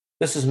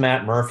This is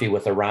Matt Murphy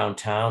with Around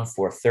Town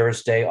for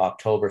Thursday,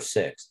 October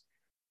 6th.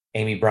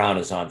 Amy Brown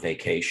is on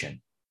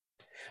vacation.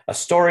 A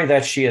story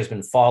that she has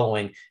been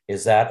following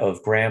is that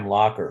of Graham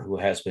Locker, who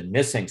has been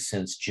missing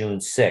since June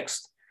 6th.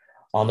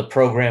 On the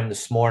program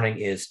this morning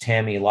is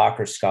Tammy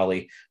Locker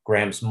Scully,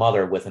 Graham's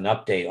mother, with an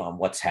update on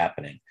what's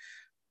happening.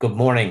 Good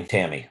morning,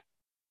 Tammy.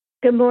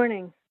 Good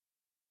morning.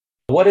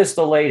 What is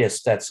the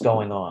latest that's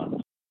going on?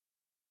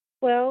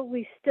 Well,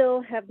 we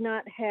still have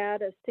not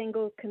had a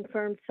single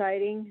confirmed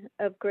sighting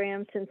of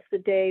Graham since the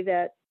day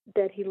that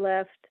he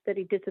left, that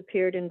he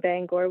disappeared in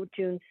Bangor,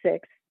 June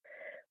 6th.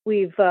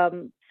 We've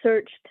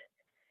searched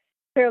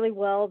fairly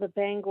well the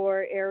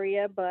Bangor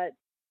area, but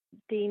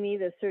DEME,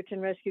 the search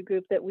and rescue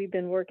group that we've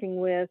been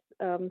working with,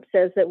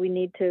 says that we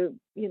need to,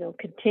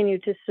 continue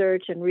to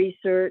search and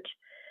research.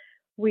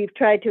 We've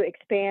tried to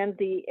expand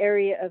the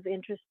area of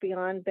interest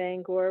beyond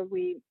Bangor.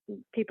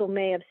 People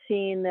may have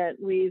seen that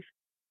we've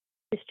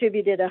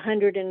distributed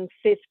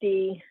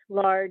 150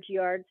 large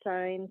yard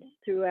signs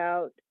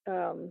throughout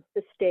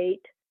the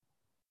state,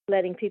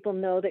 letting people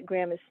know that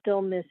Graham is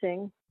still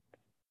missing.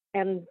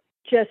 And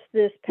just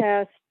this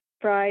past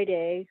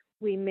Friday,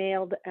 we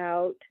mailed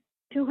out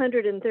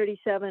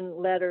 237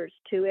 letters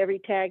to every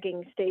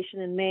tagging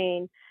station in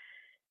Maine,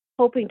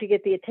 hoping to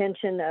get the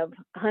attention of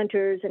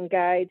hunters and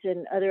guides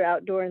and other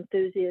outdoor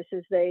enthusiasts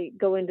as they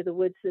go into the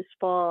woods this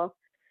fall.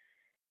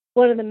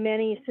 One of the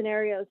many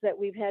scenarios that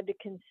we've had to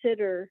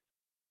consider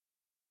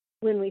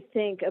when we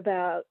think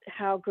about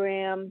how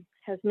Graham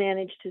has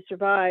managed to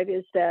survive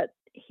is that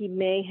he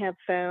may have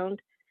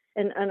found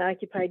an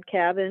unoccupied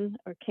cabin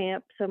or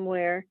camp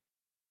somewhere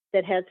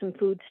that had some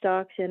food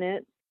stocks in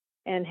it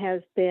and has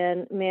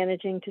been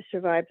managing to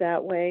survive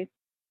that way.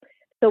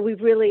 So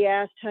we've really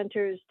asked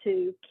hunters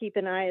to keep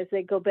an eye as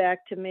they go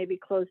back to maybe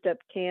closed up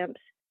camps.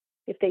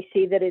 If they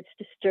see that it's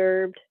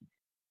disturbed,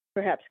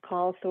 perhaps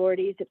call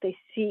authorities. If they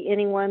see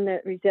anyone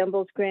that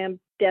resembles Graham,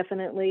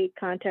 definitely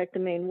contact the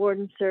Maine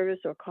Warden Service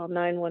or call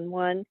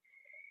 911.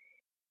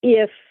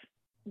 If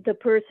the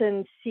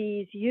person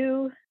sees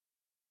you,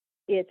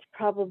 it's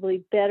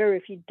probably better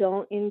if you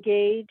don't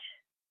engage.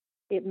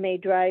 It may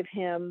drive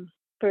him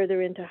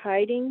further into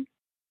hiding.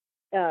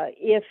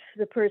 If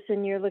the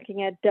person you're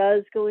looking at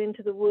does go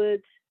into the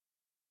woods,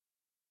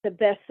 the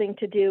best thing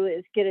to do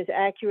is get as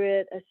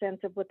accurate a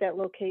sense of what that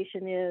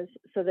location is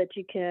so that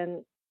you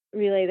can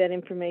relay that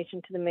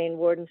information to the Maine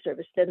Warden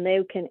Service. Then they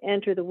can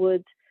enter the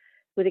woods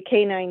with a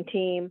canine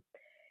team.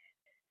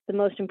 The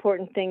most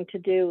important thing to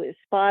do is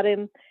spot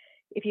him.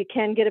 If you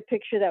can get a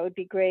picture, that would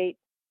be great.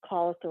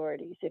 Call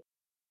authorities.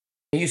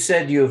 You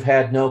said you've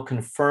had no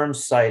confirmed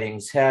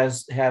sightings.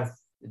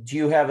 Do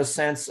you have a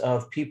sense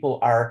of people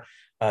are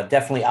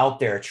definitely out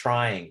there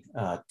trying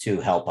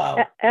to help out?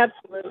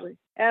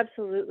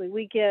 Absolutely.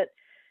 We get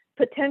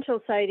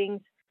potential sightings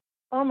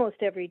almost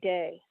every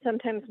day,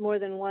 sometimes more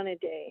than one a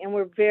day, and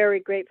we're very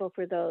grateful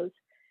for those.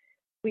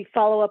 We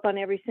follow up on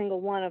every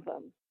single one of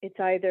them. It's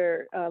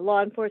either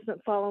law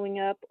enforcement following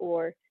up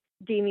or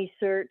DEME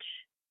search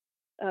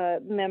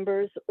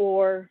members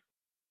or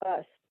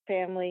us,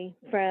 family,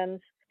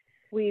 friends.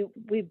 We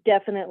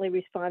definitely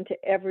respond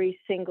to every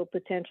single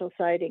potential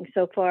sighting.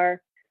 So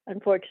far,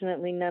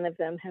 unfortunately, none of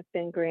them have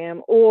been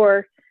Graham,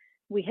 or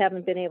we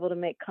haven't been able to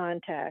make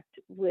contact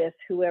with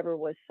whoever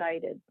was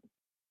sighted.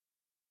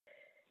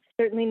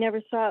 Certainly never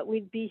thought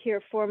we'd be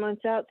here 4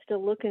 months out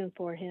still looking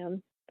for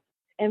him.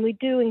 And we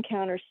do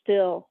encounter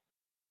still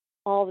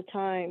all the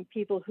time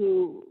people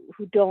who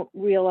don't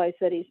realize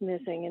that he's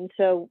missing. And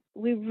so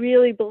we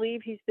really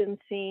believe he's been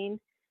seen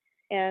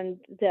and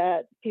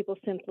that people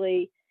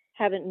simply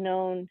haven't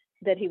known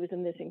that he was a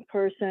missing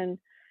person,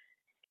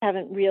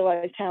 haven't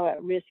realized how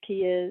at risk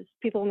he is.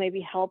 People may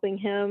be helping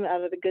him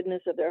out of the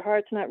goodness of their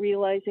hearts, not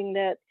realizing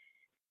that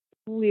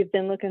we've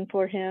been looking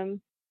for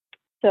him.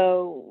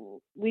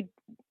 So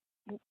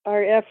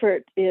our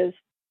effort is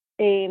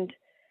aimed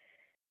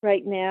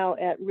right now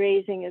at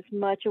raising as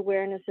much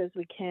awareness as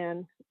we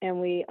can, and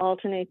we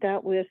alternate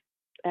that with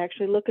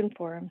actually looking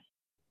for him.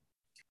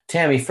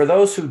 Tammy, for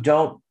those who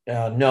don't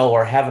know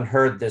or haven't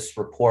heard this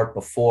report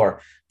before,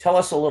 tell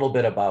us a little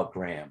bit about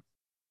Graham.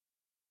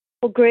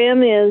 Well,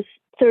 Graham is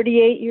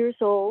 38 years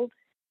old.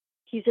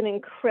 He's an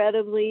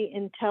incredibly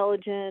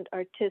intelligent,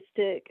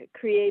 artistic,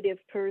 creative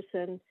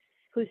person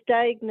who's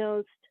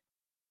diagnosed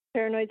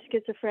paranoid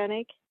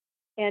schizophrenic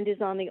and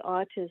is on the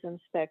autism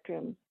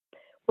spectrum.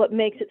 What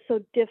makes it so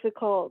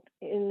difficult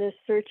in this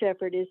search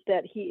effort is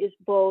that he is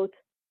both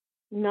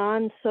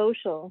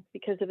non-social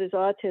because of his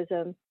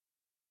autism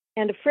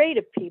and afraid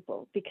of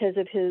people because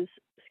of his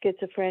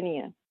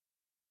schizophrenia.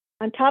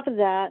 On top of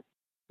that,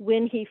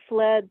 when he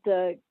fled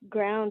the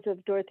grounds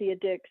of Dorothea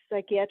Dix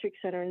Psychiatric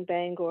Center in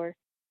Bangor,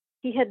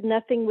 he had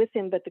nothing with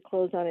him but the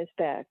clothes on his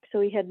back.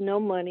 So he had no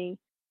money,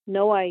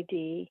 no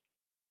ID,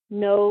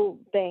 no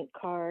bank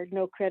card,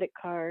 no credit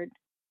card,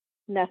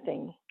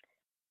 nothing.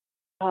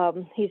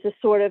 He's the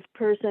sort of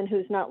person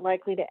who's not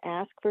likely to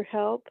ask for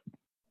help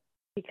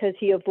because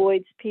he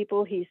avoids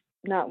people. He's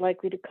not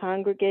likely to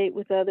congregate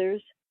with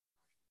others.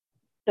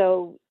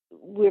 So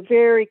we're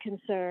very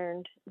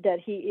concerned that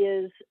he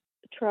is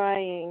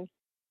trying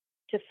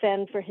to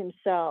fend for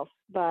himself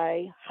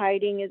by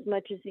hiding as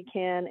much as he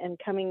can and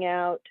coming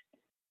out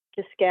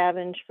to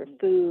scavenge for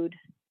food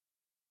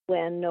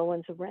when no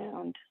one's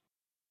around.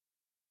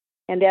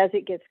 And as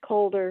it gets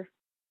colder,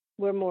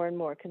 we're more and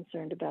more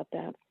concerned about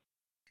that.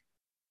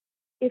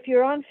 If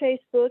you're on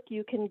Facebook,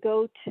 you can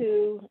go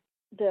to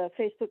the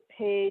Facebook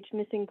page,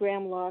 Missing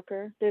Graham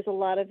Locker. There's a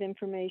lot of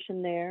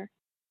information there.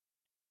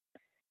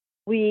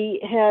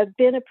 We had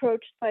been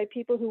approached by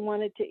people who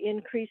wanted to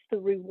increase the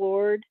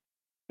reward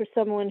for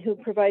someone who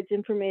provides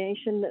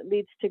information that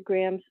leads to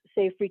Graham's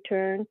safe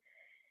return.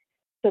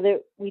 So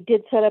that we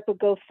did set up a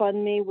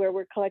GoFundMe where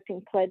we're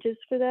collecting pledges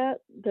for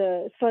that.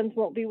 The funds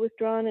won't be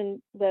withdrawn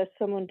unless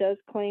someone does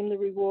claim the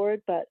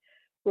reward, but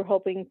we're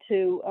hoping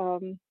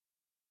to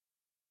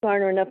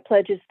garner enough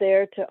pledges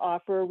there to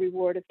offer a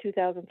reward of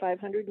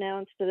 $2,500 now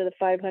instead of the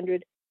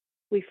 $500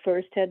 we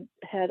first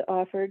had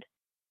offered.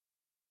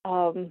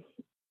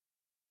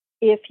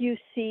 If you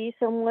see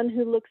someone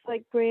who looks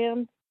like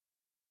Graham,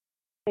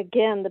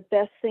 again, the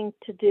best thing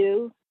to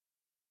do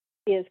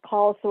is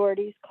call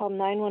authorities, call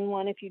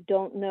 911 if you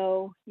don't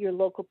know your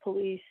local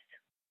police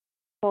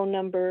phone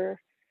number,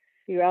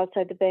 you're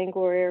outside the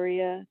Bangor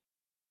area,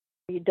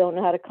 you don't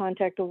know how to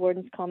contact the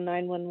wardens, call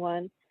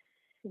 911.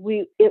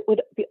 It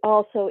would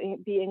also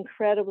be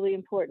incredibly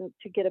important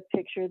to get a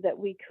picture that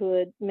we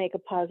could make a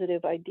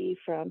positive ID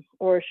from,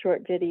 or a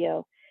short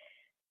video.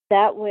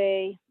 That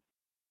way,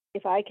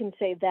 if I can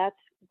say that's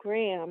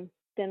Graham,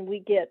 then we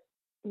get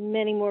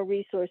many more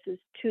resources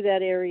to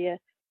that area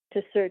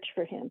to search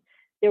for him.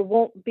 There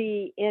won't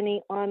be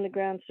any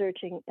on-the-ground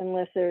searching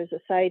unless there is a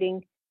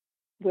sighting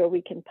where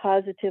we can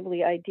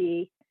positively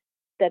ID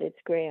that it's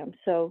Graham.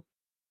 So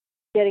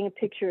getting a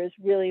picture is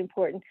really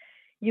important.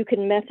 You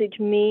can message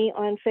me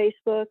on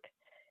Facebook.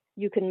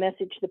 You can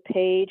message the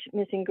page,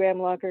 Missing Graham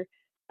Locker.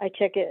 I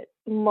check it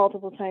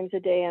multiple times a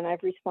day, and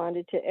I've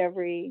responded to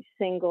every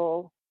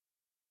single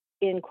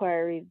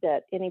inquiry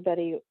that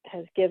anybody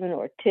has given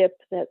or tip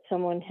that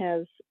someone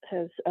has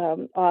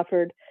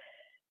offered.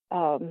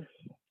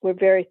 We're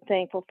very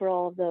thankful for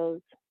all of those.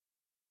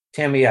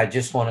 Tammy, I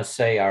just want to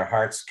say our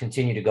hearts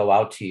continue to go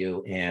out to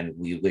you, and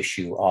we wish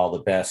you all the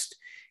best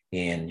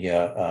in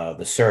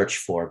the search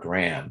for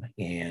Graham.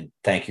 And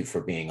thank you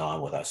for being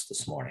on with us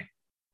this morning.